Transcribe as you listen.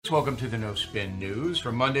Welcome to the No Spin News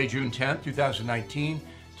for Monday, June 10th, 2019.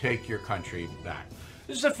 Take your country back.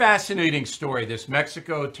 This is a fascinating story, this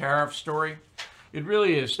Mexico tariff story. It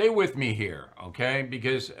really is. Stay with me here, okay?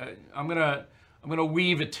 Because I'm gonna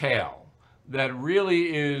weave a tale that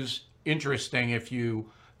really is interesting if you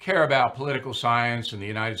care about political science in the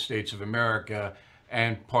United States of America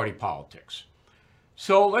and party politics.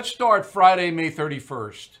 So let's start Friday, May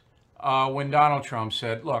 31st, when Donald Trump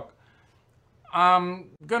said, look,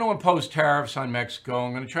 I'm going to impose tariffs on Mexico.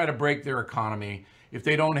 I'm going to try to break their economy if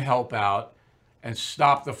they don't help out and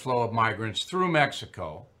stop the flow of migrants through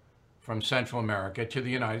Mexico from Central America to the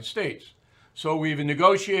United States. So we've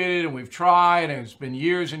negotiated and we've tried, and it's been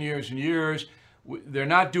years and years and years. They're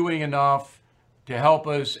not doing enough to help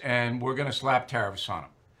us, and we're going to slap tariffs on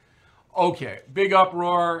them. Okay, big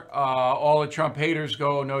uproar. All the Trump haters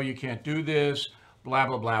go, no, you can't do this, blah,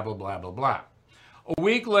 blah, blah, blah, blah, blah, blah. A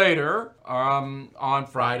week later, on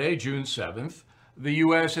Friday, June 7th, the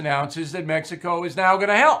U.S. announces that Mexico is now going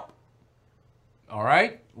to help. All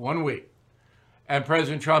right? 1 week. And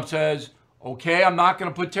President Trump says, okay, I'm not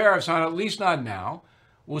going to put tariffs on, at least not now.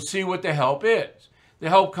 We'll see what the help is. The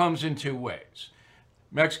help comes in two ways.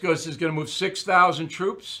 Mexico is going to move 6,000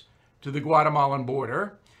 troops to the Guatemalan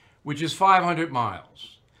border, which is 500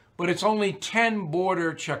 miles. But it's only 10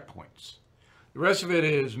 border checkpoints. The rest of it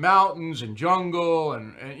is mountains and jungle,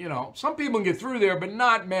 and you know, some people can get through there, but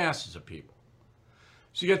not masses of people.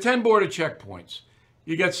 So you get 10 border checkpoints.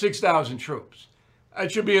 You get 6,000 troops. That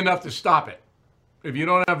should be enough to stop it. If you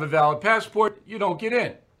don't have a valid passport, you don't get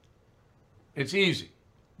in. It's easy.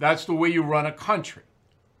 That's the way you run a country.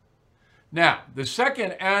 Now, the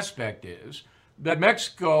second aspect is that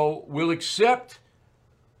Mexico will accept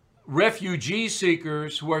refugee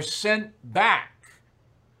seekers who are sent back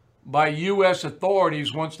by U.S.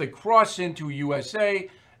 authorities once they cross into USA,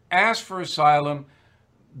 ask for asylum,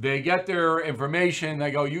 they get their information,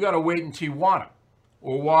 they go, you got to wait in Tijuana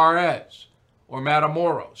or Juarez or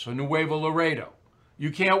Matamoros or Nuevo Laredo.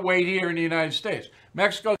 You can't wait here in the United States.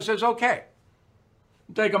 Mexico says, okay,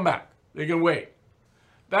 take them back. They can wait.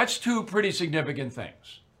 That's two pretty significant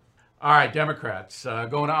things. All right, Democrats,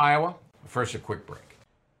 going to Iowa. First, a quick break.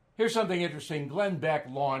 Here's something interesting. Glenn Beck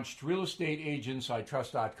launched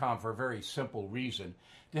realestateagentsitrust.com for a very simple reason,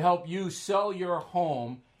 to help you sell your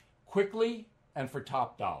home quickly and for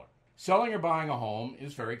top dollar. Selling or buying a home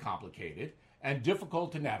is very complicated and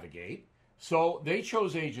difficult to navigate, so they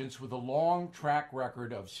chose agents with a long track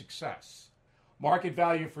record of success. Market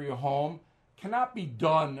value for your home cannot be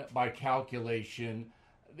done by calculation.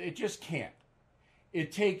 It just can't.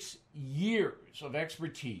 It takes years of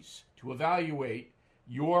expertise to evaluate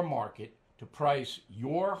your market, to price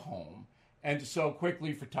your home, and to sell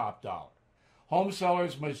quickly for top dollar. Home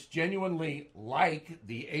sellers must genuinely like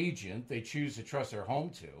the agent they choose to trust their home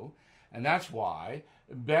to, and that's why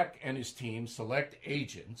Beck and his team select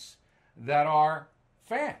agents that are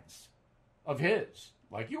fans of his,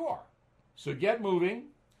 like you are. So get moving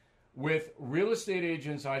with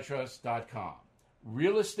realestateagentsitrust.com.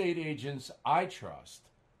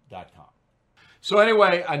 realestateagentsitrust.com. So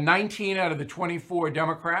anyway, 19 out of the 24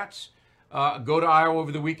 Democrats go to Iowa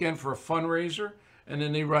over the weekend for a fundraiser, and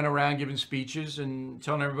then they run around giving speeches and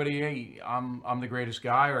telling everybody, hey, I'm the greatest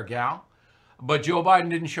guy or gal. But Joe Biden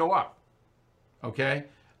didn't show up, okay?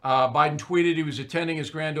 Biden tweeted he was attending his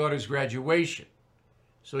granddaughter's graduation,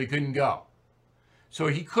 so he couldn't go. So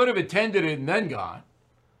he could have attended it and then gone.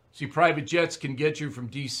 See, private jets can get you from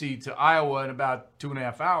D.C. to Iowa in about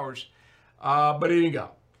 2.5 hours, but he didn't go.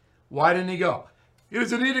 Why didn't he go? He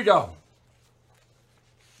doesn't need to go.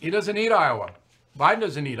 He doesn't need Iowa. Biden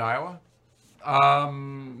doesn't need Iowa.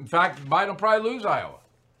 In fact, Biden will probably lose Iowa.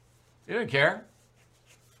 He didn't care.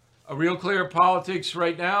 A Real Clear Politics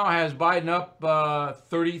right now has Biden up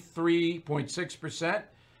 33.6%,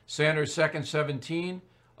 Sanders second 17,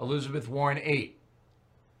 Elizabeth Warren 8.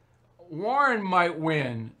 Warren might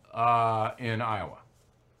win in Iowa.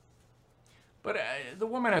 But the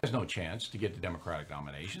woman has no chance to get the Democratic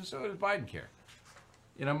nomination, so does Biden care?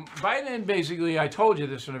 You know, Biden basically, I told you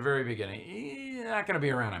this from the very beginning, he's not going to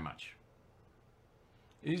be around that much.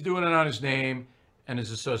 He's doing it on his name and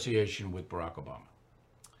his association with Barack Obama.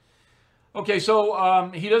 Okay,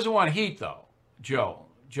 so he doesn't want heat, though, Joe.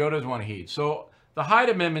 Joe doesn't want heat. So the Hyde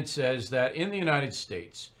Amendment says that in the United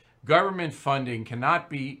States, government funding cannot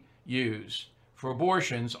be used for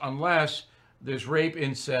abortions unless there's rape,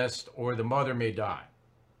 incest, or the mother may die.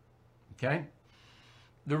 Okay?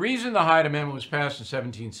 The reason the Hyde Amendment was passed in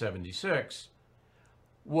 1776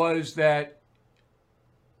 was that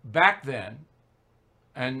back then,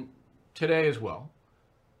 and today as well,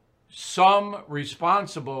 some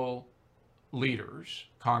responsible leaders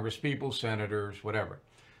congresspeople, senators, whatever.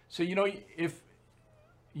 So, if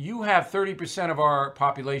you have 30% of our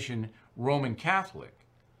population Roman Catholic,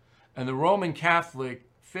 and the Roman Catholic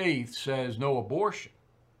faith says no abortion,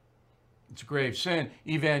 it's a grave sin.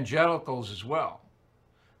 Evangelicals as well.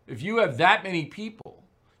 If you have that many people,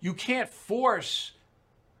 you can't force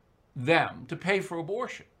them to pay for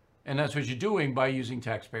abortion. And that's what you're doing by using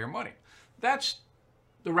taxpayer money. That's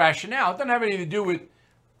the rationale. It doesn't have anything to do with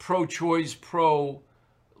pro-choice,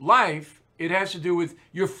 pro-life. It has to do with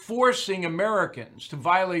you're forcing Americans to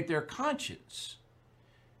violate their conscience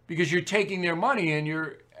because you're taking their money and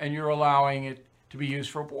you're allowing it to be used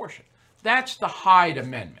for abortion. That's the Hyde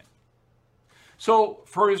Amendment. So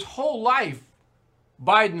for his whole life,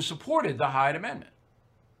 Biden supported the Hyde Amendment.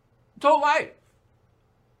 His whole life.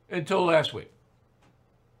 Until last week,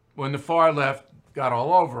 when the far left got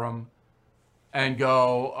all over him and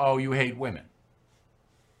go, oh, you hate women.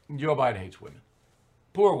 Joe Biden hates women.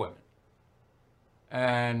 Poor women.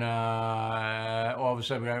 And all of a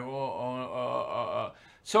sudden,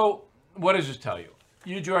 so what does this tell you?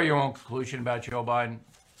 You draw your own conclusion about Joe Biden.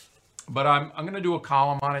 But I'm going to do a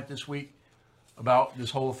column on it this week about this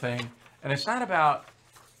whole thing. And it's not about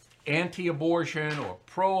anti-abortion or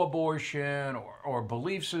pro-abortion or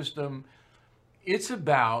belief system. It's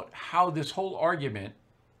about how this whole argument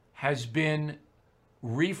has been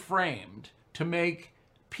reframed to make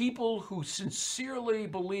people who sincerely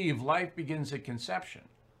believe life begins at conception,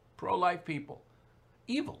 pro-life people,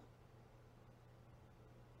 evil.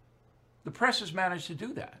 The press has managed to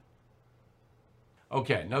do that.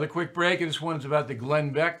 Okay, another quick break. This one's about the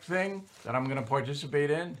Glenn Beck thing that I'm going to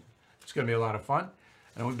participate in. It's going to be a lot of fun.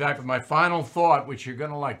 And I'll be back with my final thought, which you're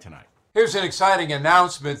going to like tonight. Here's an exciting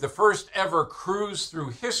announcement. The first ever cruise through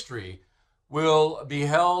history will be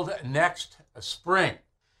held next spring.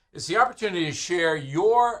 It's the opportunity to share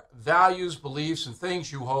your values, beliefs, and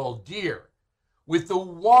things you hold dear with the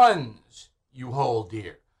ones you hold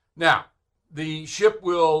dear. Now, the ship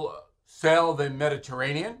will sail the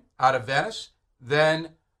Mediterranean out of Venice, then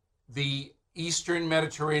the eastern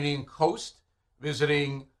Mediterranean coast,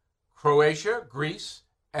 visiting Croatia, Greece,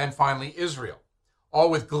 and finally Israel, all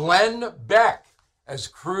with Glenn Beck as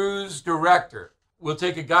cruise director. We'll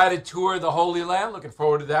take a guided tour of the Holy Land. Looking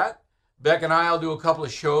forward to that. Beck and I will do a couple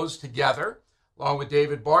of shows together, along with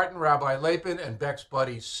David Barton, Rabbi Lapin, and Beck's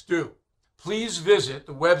buddy Stu. Please visit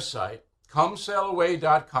the website,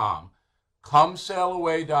 comesailaway.com,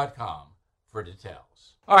 comesailaway.com for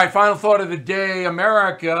details. All right, final thought of the day,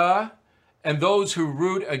 America and those who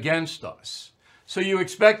root against us. So you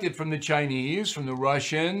expect it from the Chinese, from the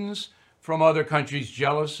Russians, from other countries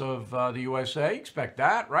jealous of the USA. Expect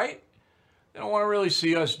that, right? They don't want to really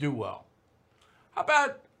see us do well. How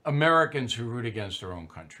about Americans who root against their own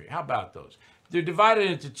country? How about those? They're divided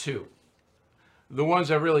into two. The ones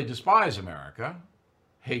that really despise America,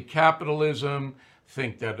 hate capitalism,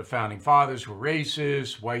 think that the founding fathers were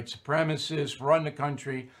racist, white supremacists, run the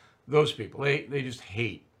country. Those people, they just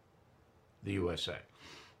hate the USA.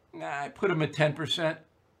 I put them at 10%,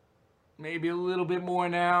 maybe a little bit more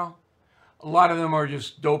now. A lot of them are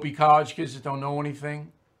just dopey college kids that don't know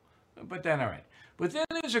anything. But then, all right. But then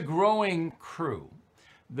there's a growing crew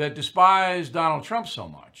that despise Donald Trump so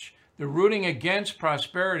much. They're rooting against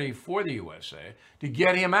prosperity for the USA to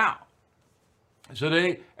get him out.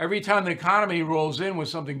 So every time the economy rolls in with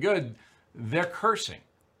something good, they're cursing.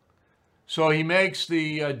 So he makes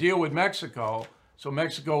the deal with Mexico, so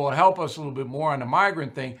Mexico will help us a little bit more on the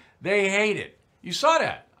migrant thing. They hate it. You saw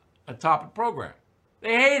that at the top of the program.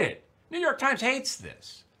 They hate it. New York Times hates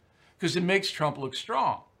this because it makes Trump look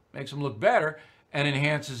strong, makes him look better, and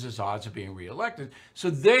enhances his odds of being reelected. So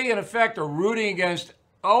they, in effect, are rooting against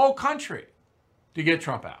the whole country to get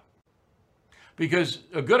Trump out. Because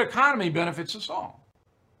a good economy benefits us all.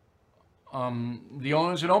 The only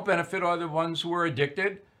ones who don't benefit are the ones who are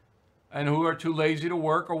addicted and who are too lazy to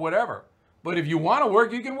work or whatever. But if you want to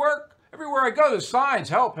work, you can work. Everywhere I go, there's signs,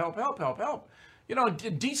 help, help, help, help, help. You know,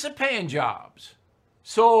 decent paying jobs.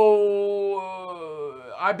 So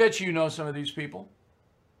I bet you know some of these people.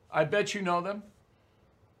 I bet you know them.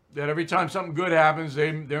 That every time something good happens,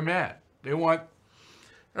 they're mad. They want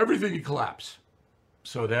everything to collapse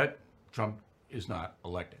so that Trump is not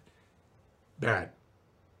elected. Bad.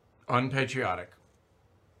 Unpatriotic.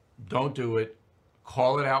 Don't do it.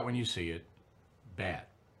 Call it out when you see it. Bad.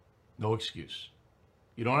 No excuse.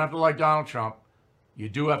 You don't have to like Donald Trump. You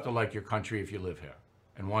do have to like your country if you live here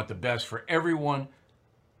and want the best for everyone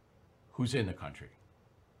who's in the country.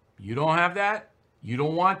 You don't have that? You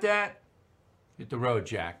don't want that? Hit the road,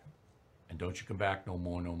 Jack. And don't you come back no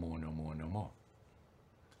more, no more, no more, no more.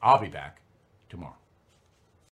 I'll be back tomorrow.